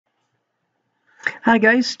Hi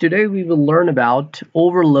guys, today we will learn about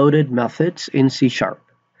overloaded methods in C Sharp.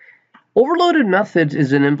 Overloaded methods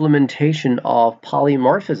is an implementation of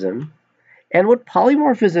polymorphism, and what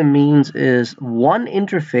polymorphism means is one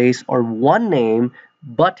interface or one name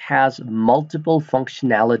but has multiple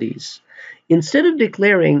functionalities. Instead of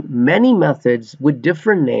declaring many methods with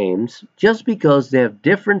different names just because they have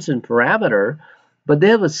difference in parameter, but they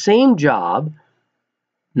have the same job,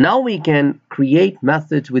 now we can create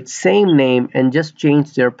methods with same name and just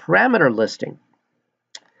change their parameter listing.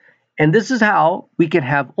 And this is how we can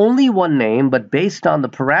have only one name, but based on the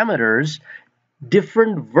parameters,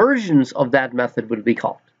 different versions of that method would be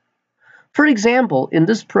called. For example, in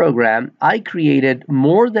this program, I created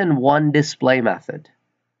more than one display method.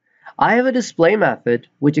 I have a display method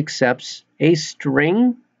which accepts a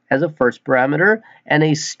string as a first parameter and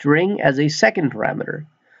a string as a second parameter.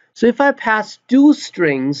 So if I pass two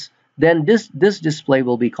strings, then this display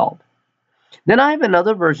will be called. Then I have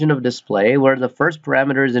another version of display where the first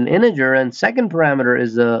parameter is an integer and second parameter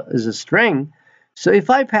is a string. So if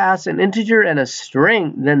I pass an integer and a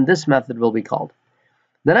string, then this method will be called.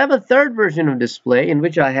 Then I have a third version of display in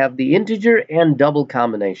which I have the integer and double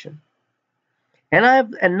combination. And I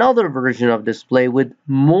have another version of display with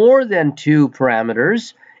more than two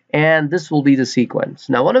parameters, and this will be the sequence.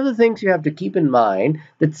 Now, one of the things you have to keep in mind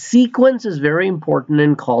that sequence is very important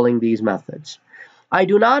in calling these methods. I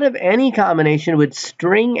do not have any combination with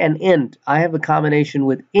string and int. I have a combination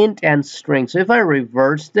with int and string. So if I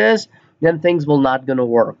reverse this, then things will not going to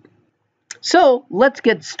work. So let's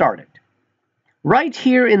get started. Right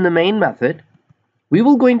here in the main method, we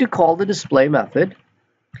will going to call the display method,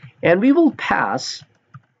 and we will pass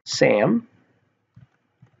Sam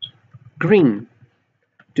Green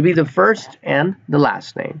to be the first and the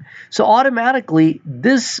last name. So automatically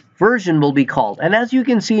this version will be called. And as you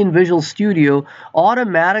can see in Visual Studio,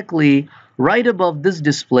 automatically right above this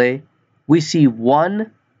display, we see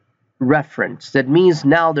one reference. That means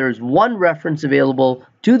now there's one reference available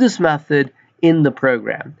to this method in the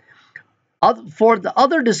program. For the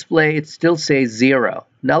other display, it still says 0.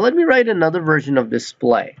 Now let me write another version of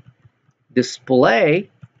display. Display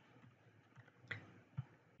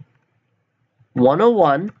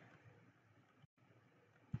 101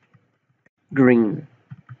 green.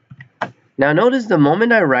 Now notice the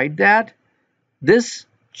moment I write that, this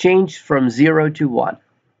changed from 0 to 1.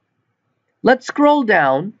 Let's scroll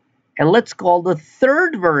down and let's call the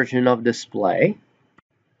third version of display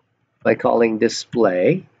by calling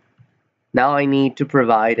display. Now I need to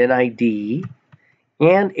provide an ID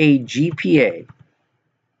and a GPA.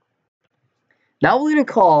 Now we're going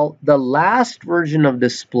to call the last version of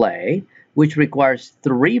display, which requires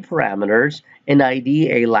 3 parameters, an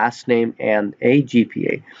ID, a last name, and a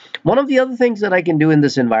GPA. One of the other things that I can do in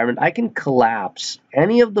this environment, I can collapse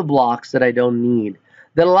any of the blocks that I don't need.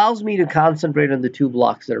 That allows me to concentrate on the 2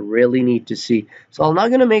 blocks that I really need to see. So I'm now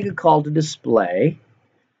going to make a call to display,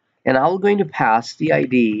 and I'm going to pass the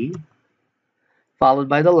ID, followed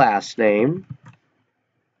by the last name,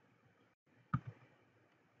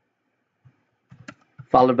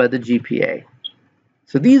 followed by the GPA.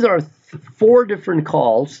 So these are 4 different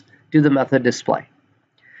calls to the method display.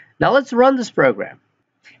 Now let's run this program.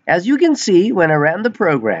 As you can see, when I ran the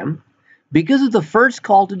program, because of the first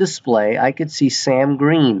call to display, I could see Sam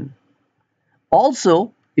Green.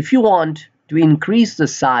 Also, if you want to increase the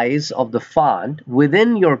size of the font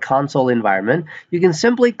within your console environment, you can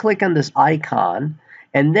simply click on this icon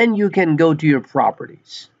and then you can go to your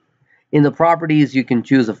properties. In the properties, you can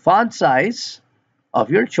choose a font size of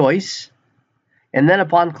your choice, and then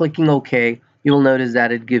upon clicking OK, you will notice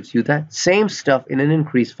that it gives you that same stuff in an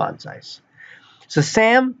increased font size. So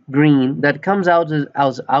Sam Green, that comes out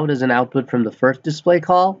as an output from the first display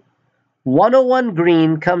call. 101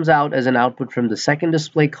 green comes out as an output from the second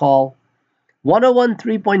display call. 101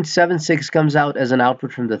 3.76 comes out as an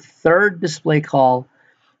output from the third display call.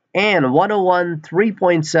 And 101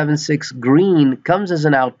 3.76 green comes as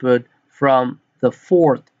an output from the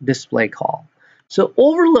fourth display call. So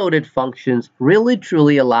overloaded functions really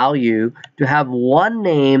truly allow you to have one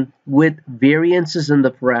name with variances in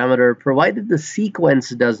the parameter, provided the sequence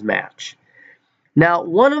does match. Now,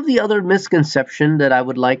 one of the other misconceptions that I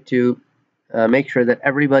would like to make sure that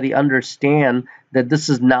everybody understand that this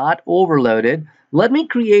is not overloaded. Let me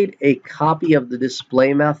create a copy of the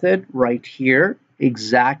display method right here.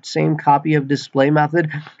 Exact same copy of display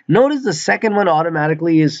method. Notice the second one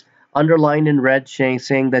automatically is underlined in red,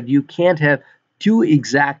 saying that you can't have 2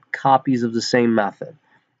 exact copies of the same method.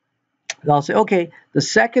 I'll say, okay, the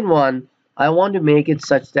second one, I want to make it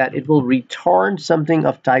such that it will return something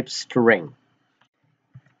of type string.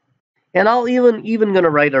 And I'll even gonna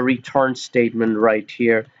write a return statement right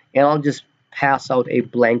here, and I'll just pass out a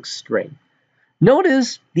blank string.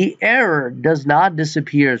 Notice the error does not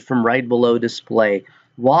disappear from right below display.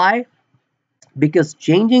 Why? Because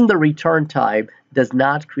changing the return type does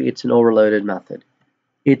not create an overloaded method.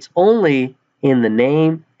 It's only in the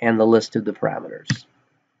name and the list of the parameters.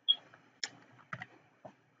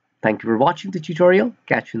 Thank you for watching the tutorial.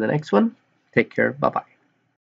 Catch you in the next one. Take care. Bye-bye.